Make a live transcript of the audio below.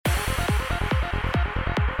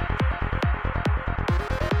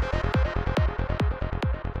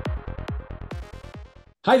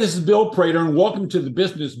Hi, this is Bill Prater, and welcome to the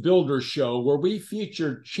Business Builder Show, where we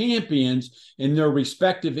feature champions in their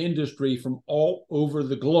respective industry from all over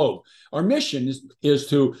the globe. Our mission is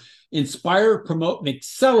to inspire, promote, and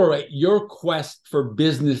accelerate your quest for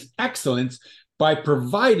business excellence by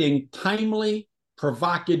providing timely,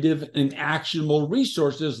 provocative, and actionable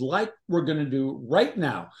resources like we're going to do right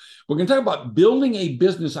now. We're going to talk about building a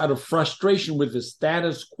business out of frustration with the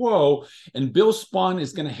status quo, and Bill Spohn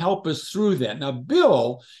is going to help us through that. Now,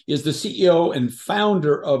 Bill is the CEO and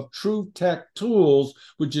founder of True Tech Tools,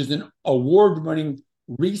 which is an award-winning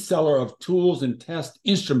reseller of tools and test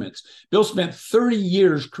instruments. Bill spent 30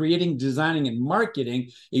 years creating, designing, and marketing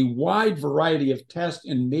a wide variety of test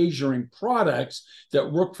and measuring products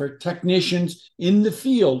that work for technicians in the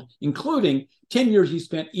field, including 10 years he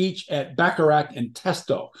spent each at Bacharach and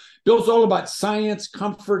Testo. Bill's all about science,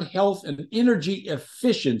 comfort, health, and energy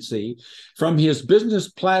efficiency. From his business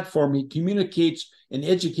platform, he communicates and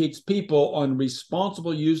educates people on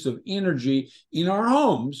responsible use of energy in our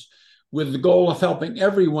homes, with the goal of helping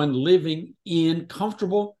everyone living in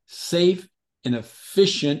comfortable, safe, and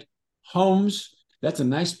efficient homes. That's a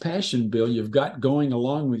nice passion, Bill, you've got going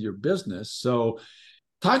along with your business. So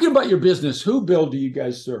talking about your business, who, Bill, do you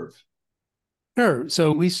guys serve? Sure.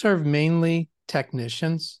 So we serve mainly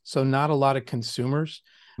technicians, so not a lot of consumers,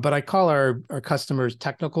 but I call our customers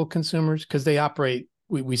technical consumers because they operate,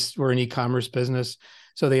 we're an e-commerce business,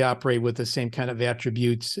 so they operate with the same kind of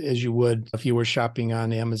attributes as you would if you were shopping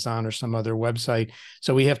on Amazon or some other website.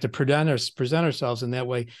 So we have to present ourselves in that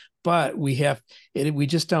way, but we have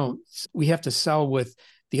to sell with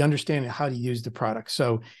the understanding of how to use the product.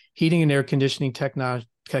 So heating and air conditioning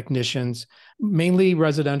technicians, mainly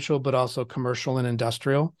residential, but also commercial and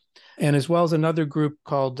industrial. And as well as another group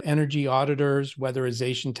called energy auditors,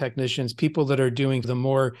 weatherization technicians, people that are doing the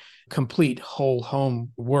more complete whole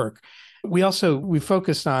home work. We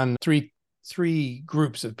focus on three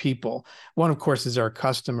groups of people. One, of course, is our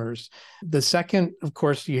customers. The second, of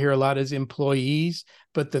course, you hear a lot is employees,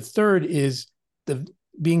 but the third is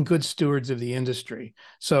being good stewards of the industry.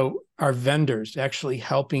 So our vendors, actually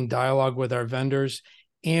helping dialogue with our vendors.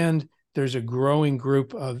 And there's a growing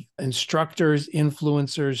group of instructors,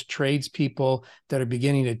 influencers, tradespeople that are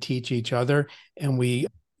beginning to teach each other. And we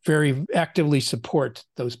very actively support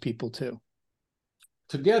those people too.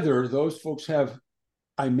 Together, those folks have,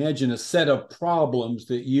 I imagine, a set of problems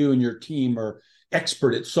that you and your team are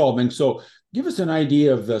expert at solving. So give us an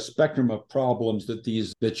idea of the spectrum of problems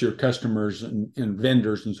that your customers and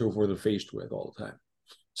vendors and so forth are faced with all the time.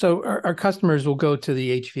 So our customers will go to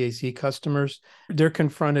the HVAC customers. They're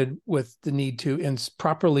confronted with the need to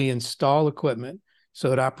properly install equipment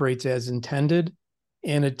so it operates as intended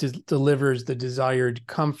and it delivers the desired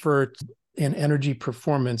comfort and energy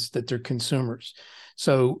performance that they're consumers.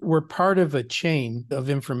 So we're part of a chain of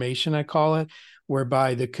information, I call it,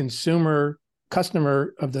 whereby the customer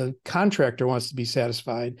of the contractor wants to be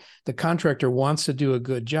satisfied. The contractor wants to do a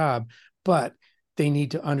good job, but they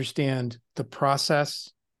need to understand the process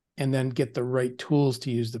and then get the right tools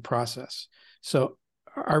to use the process. So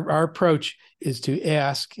our approach is to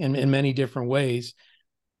ask in many different ways,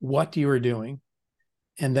 what you are doing,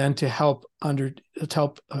 and then to help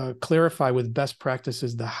clarify with best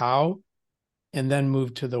practices the how, and then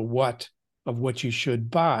move to the what of what you should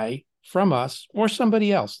buy from us or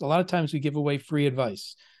somebody else. A lot of times we give away free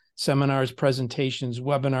advice, seminars, presentations,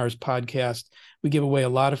 webinars, podcasts. We give away a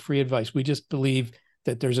lot of free advice. We just believe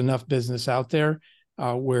that there's enough business out there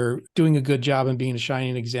where doing a good job and being a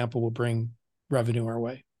shining example will bring revenue our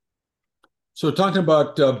way. So talking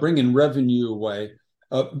about bringing revenue away,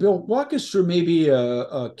 Bill, walk us through maybe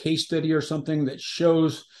a case study or something that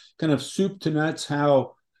shows kind of soup to nuts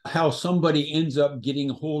how somebody ends up getting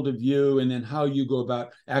a hold of you and then how you go about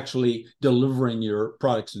actually delivering your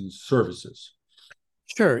products and services.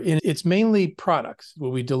 Sure. And it's mainly products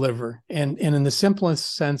what we deliver. And in the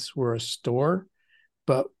simplest sense, we're a store,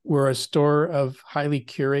 but we're a store of highly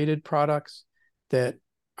curated products that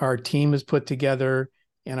our team has put together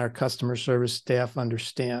and our customer service staff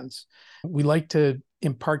understands. We like to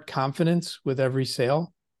impart confidence with every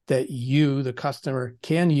sale that you, the customer,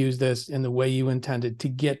 can use this in the way you intended to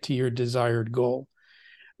get to your desired goal.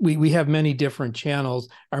 We have many different channels.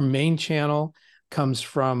 Our main channel comes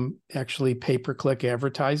from actually pay-per-click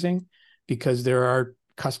advertising because there are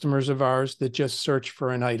customers of ours that just search for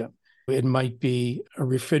an item. It might be a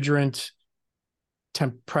refrigerant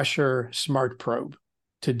temp pressure smart probe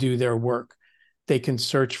to do their work. They can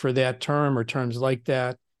search for that term or terms like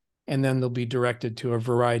that, and then they'll be directed to a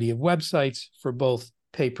variety of websites for both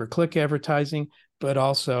pay-per-click advertising, but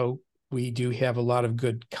also we do have a lot of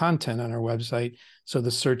good content on our website. So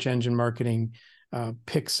the search engine marketing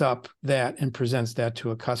picks up that and presents that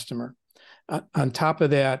to a customer. On top of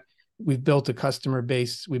that, we've built a customer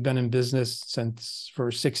base. We've been in business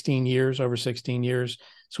for 16 years, over 16 years.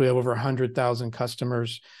 So we have over 100,000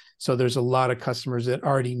 customers. So there's a lot of customers that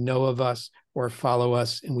already know of us or follow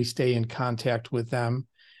us, and we stay in contact with them.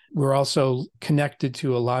 We're also connected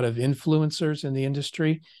to a lot of influencers in the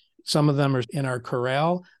industry. Some of them are in our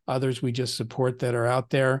corral. Others we just support that are out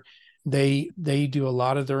there. They do a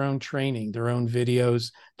lot of their own training, their own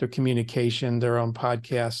videos, their communication, their own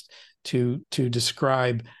podcast to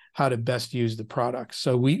describe how to best use the product.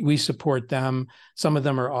 So we support them. Some of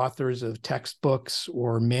them are authors of textbooks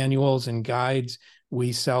or manuals and guides.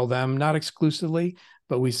 We sell them, not exclusively,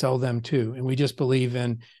 but we sell them too. And we just believe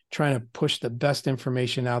in trying to push the best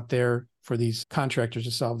information out there for these contractors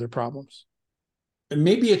to solve their problems. And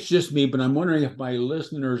maybe it's just me, but I'm wondering if my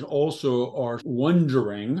listeners also are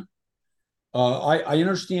wondering. I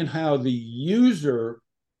understand how the user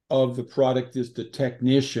of the product is the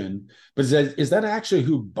technician, but is that actually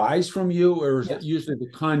who buys from you, or is it usually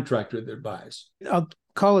the contractor that buys? I'll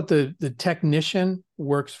call it the technician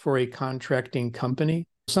works for a contracting company.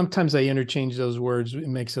 Sometimes I interchange those words. It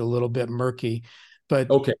makes it a little bit murky, but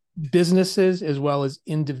businesses as well as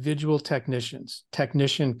individual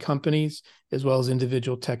technician companies, as well as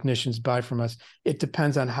individual technicians buy from us. It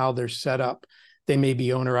depends on how they're set up. They may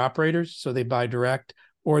be owner operators, so they buy direct,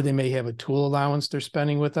 or they may have a tool allowance they're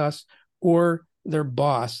spending with us, or their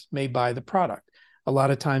boss may buy the product. A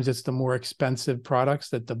lot of times it's the more expensive products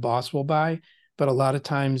that the boss will buy, but a lot of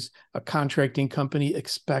times a contracting company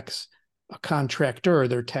expects a contractor or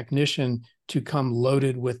their technician to come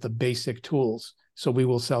loaded with the basic tools. So we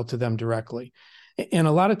will sell to them directly. And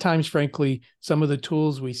a lot of times, frankly, some of the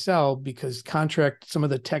tools we sell, because some of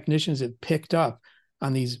the technicians have picked up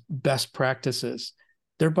on these best practices,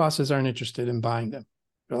 their bosses aren't interested in buying them.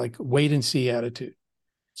 They're like wait and see attitude.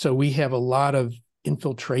 So we have a lot of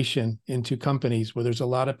infiltration into companies where there's a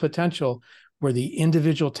lot of potential, where the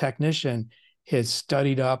individual technician has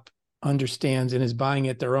studied up, understands, and is buying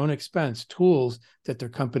at their own expense tools that their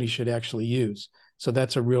company should actually use. So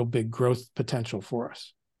that's a real big growth potential for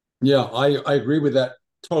us. Yeah, I agree with that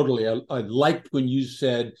totally. I liked when you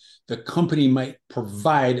said the company might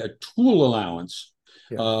provide a tool allowance.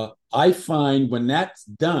 Yeah. I find when that's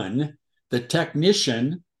done, the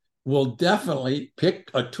technician will definitely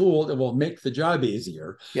pick a tool that will make the job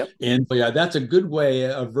easier. Yep. And yeah, that's a good way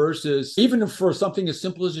versus even for something as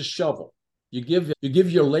simple as a shovel. You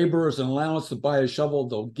give your laborers an allowance to buy a shovel,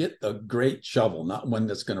 they'll get the great shovel, not one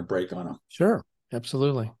that's going to break on them. Sure.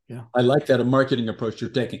 Absolutely. Yeah. I like that a marketing approach you're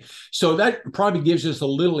taking. So that probably gives us a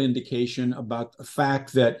little indication about the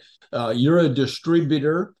fact that you're a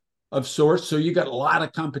distributor of sorts. So you got a lot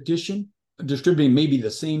of competition. Distributing may be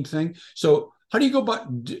the same thing. So how do you go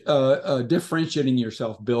about differentiating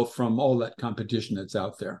yourself, Bill, from all that competition that's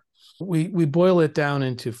out there? We boil it down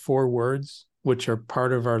into 4 words, which are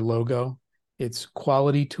part of our logo. It's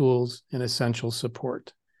quality tools and essential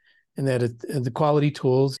support. And that the quality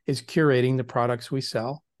tools is curating the products we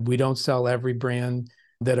sell. We don't sell every brand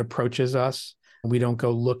that approaches us. We don't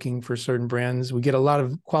go looking for certain brands. We get a lot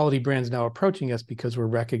of quality brands now approaching us because we're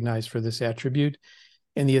recognized for this attribute.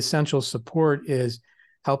 And the essential support is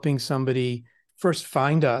helping somebody first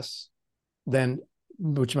find us, then,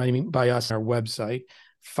 which might mean by us, our website,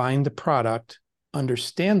 find the product,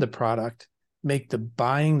 understand the product, make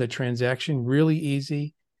the transaction really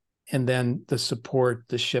easy, and then the support,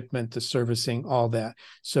 the shipment, the servicing, all that.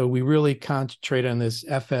 So we really concentrate on this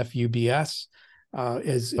FFUBS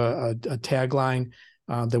as a tagline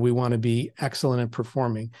that we want to be excellent in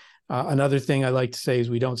performing. Another thing I like to say is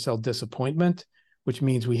we don't sell disappointment, which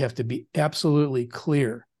means we have to be absolutely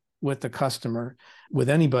clear with the customer, with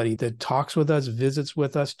anybody that talks with us, visits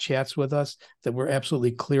with us, chats with us, that we're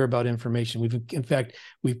absolutely clear about information. In fact,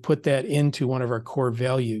 we've put that into one of our core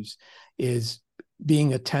values, is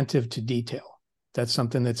being attentive to detail. That's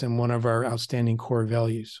something that's in one of our outstanding core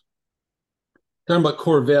values. Talking about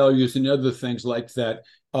core values and other things like that,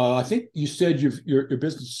 I think you said your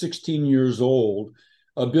business is 16 years old.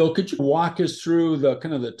 Bill, could you walk us through the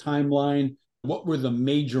kind of the timeline? What were the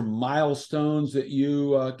major milestones that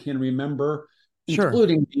you can remember, Sure,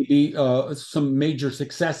 including maybe some major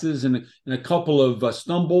successes and a couple of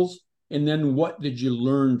stumbles? And then what did you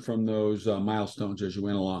learn from those milestones as you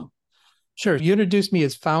went along? Sure. You introduced me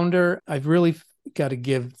as founder. I've really got to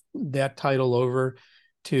give that title over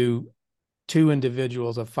to 2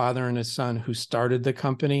 individuals, a father and a son, who started the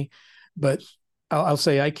company. But I'll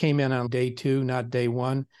say I came in on day 2, not day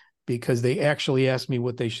 1, because they actually asked me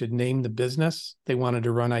what they should name the business. They wanted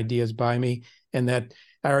to run ideas by me, and that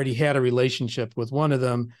I already had a relationship with one of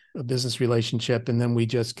them, a business relationship, and then we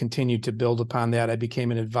just continued to build upon that. I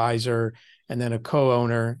became an advisor and then a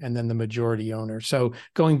co-owner and then the majority owner. So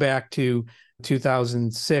going back to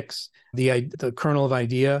 2006, the kernel of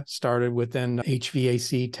idea started within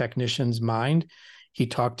HVAC technician's mind. He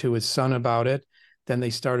talked to his son about it. Then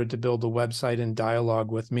they started to build a website in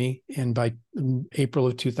dialogue with me. And by April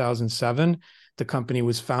of 2007, the company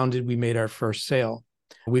was founded. We made our first sale.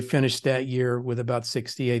 We finished that year with about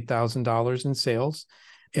 $68,000 in sales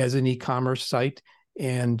as an e-commerce site,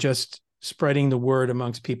 and just spreading the word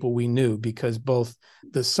amongst people we knew, because both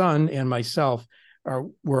the son and myself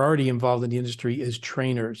were already involved in the industry as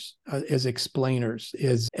trainers, as explainers,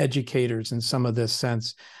 as educators in some of this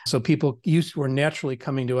sense. So people were naturally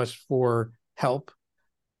coming to us for help.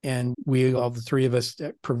 And all the three of us,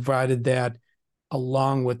 provided that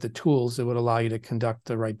along with the tools that would allow you to conduct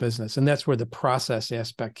the right business. And that's where the process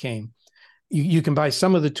aspect came. You can buy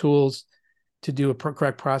some of the tools to do a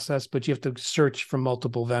correct process, but you have to search for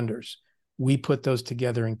multiple vendors. We put those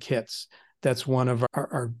together in kits. That's one of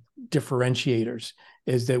our differentiators,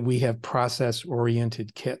 is that we have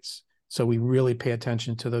process-oriented kits. So we really pay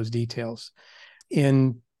attention to those details.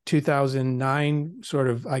 In 2009,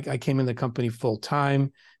 I came in the company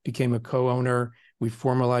full-time, became a co-owner. We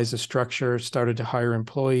formalized the structure, started to hire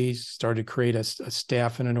employees, started to create a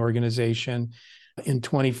staff and an organization. In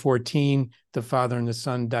 2014, the father and the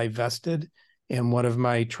son divested, and one of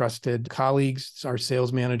my trusted colleagues, our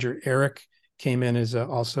sales manager, Eric, came in as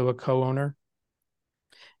also a co-owner.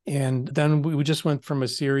 And then we just went from a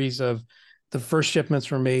series of, the first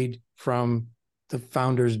shipments were made from the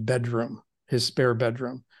founder's bedroom, his spare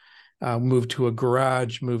bedroom, moved to a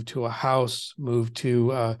garage, moved to a house, moved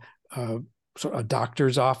to a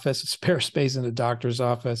doctor's office, a spare space in a doctor's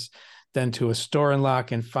office, then to a store and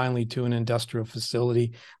lock, and finally to an industrial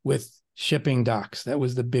facility with shipping docks. That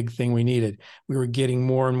was the big thing we needed. We were getting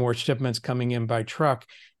more and more shipments coming in by truck,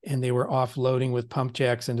 and they were offloading with pump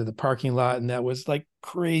jacks into the parking lot, and that was like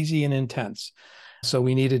crazy and intense. So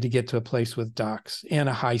we needed to get to a place with docks and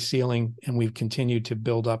a high ceiling, and we've continued to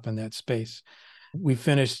build up in that space. We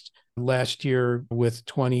finished last year with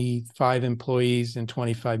 25 employees and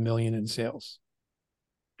 25 million in sales.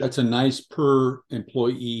 That's a nice per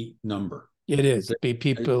employee number. It is.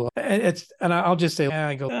 People, and I'll just say,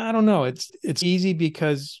 I don't know. It's easy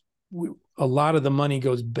because a lot of the money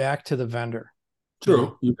goes back to the vendor.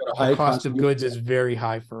 True. You've got a high cost of goods is very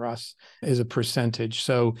high for us as a percentage.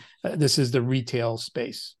 So this is the retail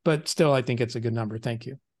space, but still, I think it's a good number. Thank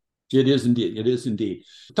you. It is indeed. It is indeed.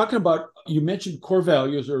 Talking about, you mentioned core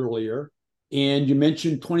values earlier, and you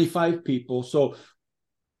mentioned 25 people. So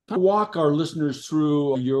walk our listeners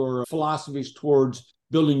through your philosophies towards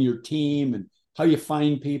building your team and how you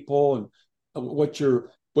find people and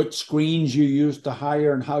what screens you use to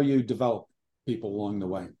hire and how you develop people along the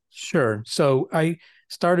way. Sure. So I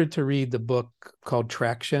started to read the book called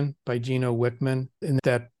Traction by Gino Wickman, and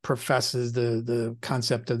that professes the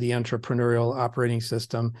concept of the entrepreneurial operating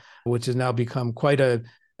system, which has now become quite a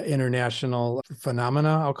international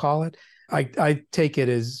phenomena, I'll call it. I take it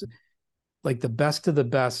as like the best of the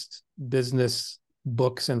best business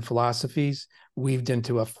books and philosophies weaved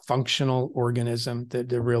into a functional organism that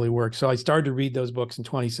really works. So I started to read those books in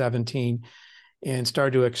 2017 and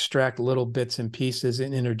started to extract little bits and pieces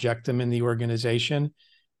and interject them in the organization.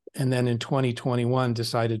 And then in 2021,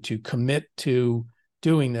 decided to commit to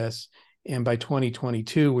doing this. And by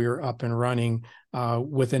 2022, we were up and running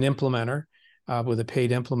with an implementer, with a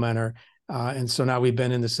paid implementer. And so now we've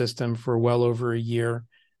been in the system for well over a year.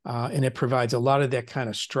 And it provides a lot of that kind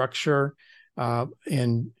of structure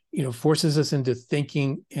and, forces us into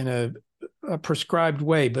thinking in a prescribed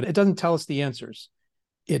way, but it doesn't tell us the answers.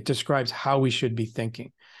 It describes how we should be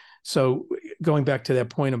thinking. So going back to that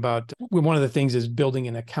point about one of the things is building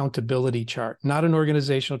an accountability chart, not an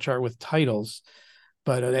organizational chart with titles,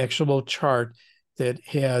 but an actual chart that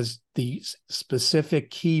has the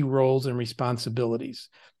specific key roles and responsibilities.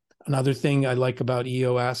 Another thing I like about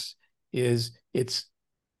EOS is it's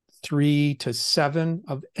 3 to 7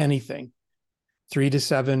 of anything, 3 to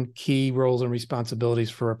 7 key roles and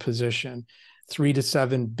responsibilities for a position, 3 to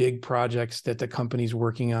 7 big projects that the company's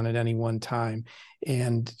working on at any one time,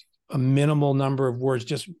 and a minimal number of words,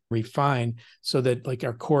 just refine so that like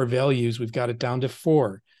our core values, we've got it down to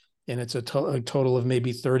 4. And it's a total of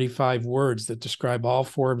maybe 35 words that describe all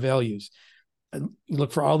 4 values. And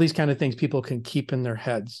look for all these kind of things people can keep in their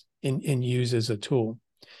heads and use as a tool.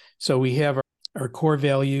 So we have our core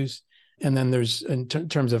values. And then there's, in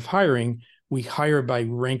terms of hiring, we hire by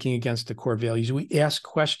ranking against the core values. We ask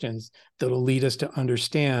questions that will lead us to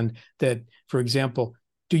understand that, for example,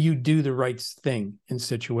 Do you do the right thing in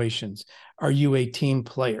situations? Are you a team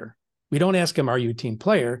player? We don't ask them, are you a team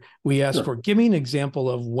player? We ask for, give me an example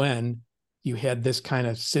of when you had this kind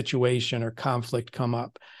of situation or conflict come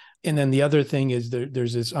up. And then the other thing is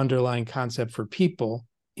there's this underlying concept for people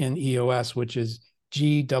in EOS, which is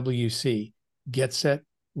GWC, gets it,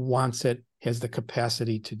 wants it, has the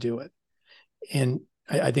capacity to do it. And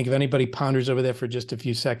I think if anybody ponders over that for just a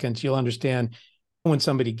few seconds, you'll understand when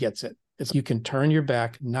somebody gets it. It's you can turn your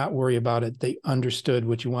back, not worry about it. They understood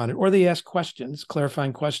what you wanted, or they asked questions,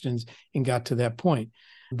 clarifying questions, and got to that point.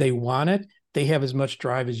 They want it. They have as much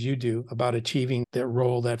drive as you do about achieving that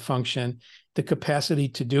role, that function, the capacity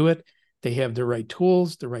to do it. They have the right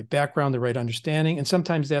tools, the right background, the right understanding. And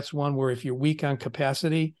sometimes that's one where if you're weak on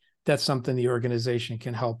capacity, that's something the organization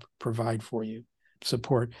can help provide for you,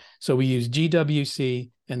 support. So we use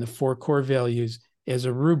GWC and the 4 core values as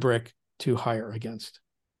a rubric to hire against.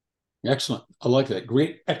 Excellent. I like that.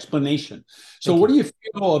 Great explanation. So what do you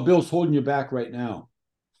feel Bill's holding you back right now?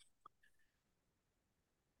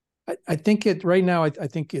 I think right now, I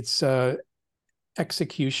think it's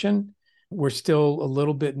execution. We're still a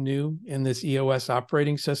little bit new in this EOS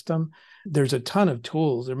operating system. There's a ton of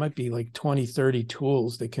tools. There might be like 20, 30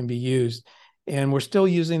 tools that can be used. And we're still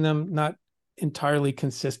using them not entirely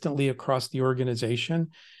consistently across the organization.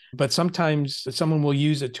 But sometimes someone will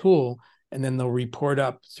use a tool and then they'll report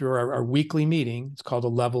up through our weekly meeting. It's called a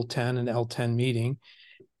level 10 and L10 meeting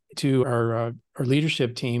to our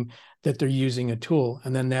leadership team that they're using a tool.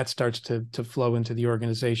 And then that starts to flow into the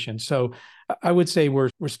organization. So I would say we're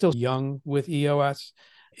still young with EOS.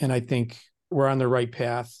 And I think we're on the right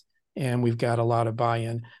path and we've got a lot of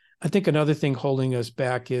buy-in. I think another thing holding us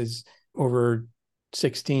back is over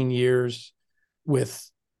 16 years with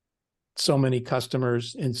so many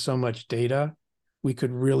customers and so much data, we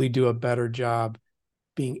could really do a better job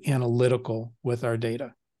being analytical with our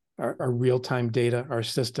data, our real-time data, our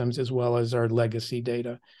systems, as well as our legacy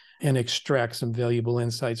data, and extract some valuable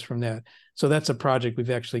insights from that. So that's a project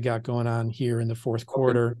we've actually got going on here in the fourth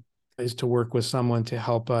quarter, is to work with someone to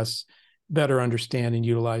help us better understand and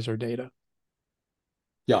utilize our data.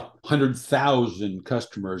 Yeah, 100,000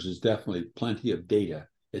 customers is definitely plenty of data.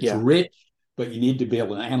 It's rich, but you need to be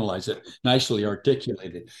able to analyze it, nicely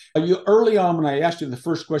articulated. You early on, when I asked you the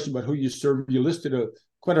first question about who you serve, you listed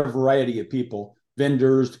quite a variety of people,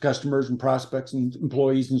 vendors, customers, and prospects, and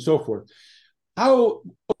employees, and so forth.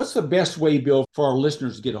 What's the best way, Bill, for our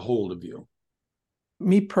listeners to get a hold of you?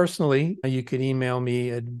 Me personally, you could email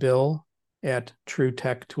me at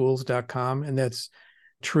bill@truetechtools.com, and that's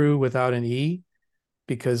true without an E,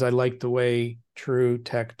 because I like the way True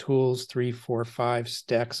Tech Tools 3, 4, 5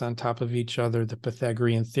 stacks on top of each other, the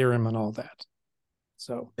Pythagorean theorem and all that.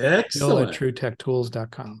 So excellent. Bill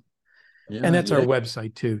 @truetechtools.com. And that's our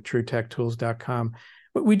website too, truetechtools.com.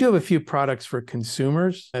 But we do have a few products for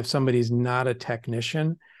consumers. If somebody's not a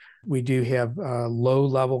technician, we do have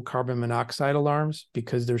low-level carbon monoxide alarms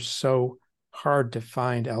because they're so hard to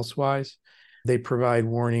find elsewise. They provide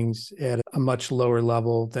warnings at a much lower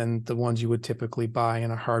level than the ones you would typically buy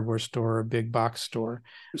in a hardware store or a big box store.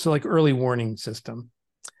 So like early warning system.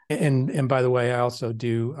 And by the way, I also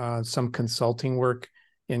do some consulting work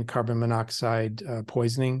in carbon monoxide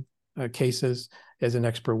poisoning cases as an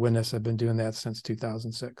expert witness. I've been doing that since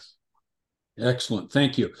 2006. Excellent.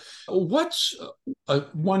 Thank you. What's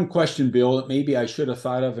one question, Bill, that maybe I should have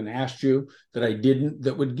thought of and asked you that I didn't,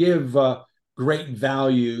 that would give great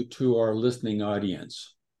value to our listening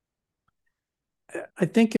audience? I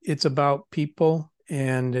think it's about people.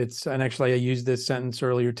 And actually I used this sentence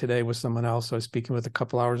earlier today with someone else I was speaking with a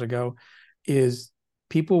couple hours ago, is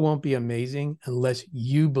people won't be amazing unless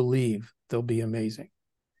you believe they'll be amazing.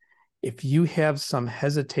 If you have some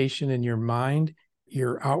hesitation in your mind,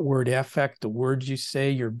 your outward affect, the words you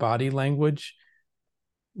say, your body language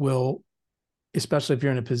will, especially if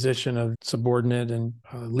you're in a position of subordinate and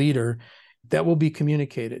leader, that will be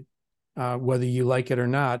communicated, whether you like it or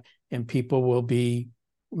not, and people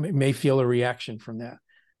may feel a reaction from that.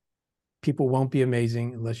 People won't be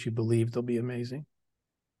amazing unless you believe they'll be amazing.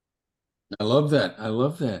 I love that. I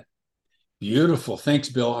love that. Beautiful. Thanks,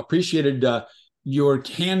 Bill. I appreciated your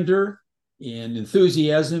candor and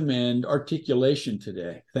enthusiasm and articulation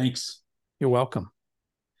today. Thanks. You're welcome.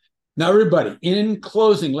 Now, everybody, in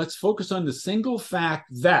closing, let's focus on the single fact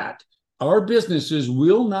that our businesses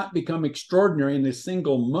will not become extraordinary in a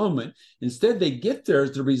single moment. Instead, they get there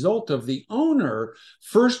as the result of the owner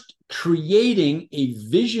first creating a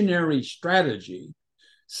visionary strategy.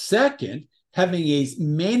 Second, having a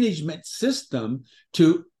management system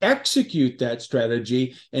to execute that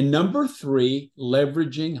strategy. And number 3,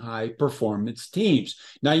 leveraging high performance teams.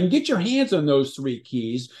 Now, you can get your hands on those 3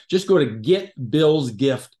 keys. Just go to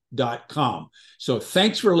getbillsgift.com. So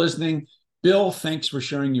thanks for listening. Bill, thanks for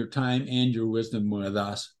sharing your time and your wisdom with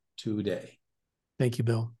us today. Thank you,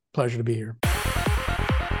 Bill. Pleasure to be here.